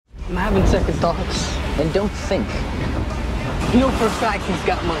I'm having second thoughts. And don't think. You know for a fact he's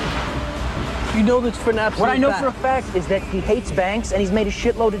got money. You know this for an absolute What I know fact. for a fact is that he hates banks and he's made a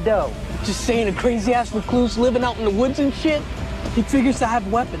shitload of dough. Just saying, a crazy-ass recluse living out in the woods and shit, he figures to have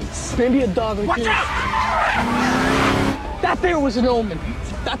weapons. Maybe a dog or two. Watch out! That there was an omen.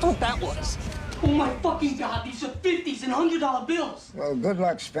 That's what that was. Oh my fucking God, these are 50s and $100 bills. Well, good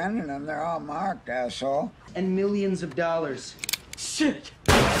luck spending them. They're all marked, asshole. And millions of dollars. Shit.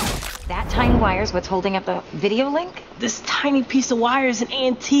 That tiny wire's what's holding up the video link? This tiny piece of wire is an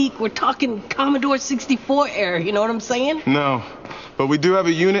antique. We're talking Commodore 64 era, you know what I'm saying? No, but we do have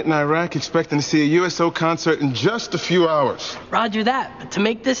a unit in Iraq expecting to see a USO concert in just a few hours. Roger that, but to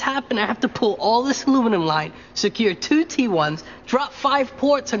make this happen, I have to pull all this aluminum line, secure 2 T1s, drop 5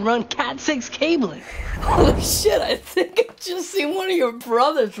 ports, and run Cat 6 cabling. Holy shit, I think I just seen one of your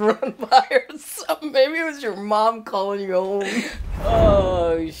brothers run by or something. Maybe it was your mom calling you home.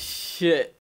 Oh, shit.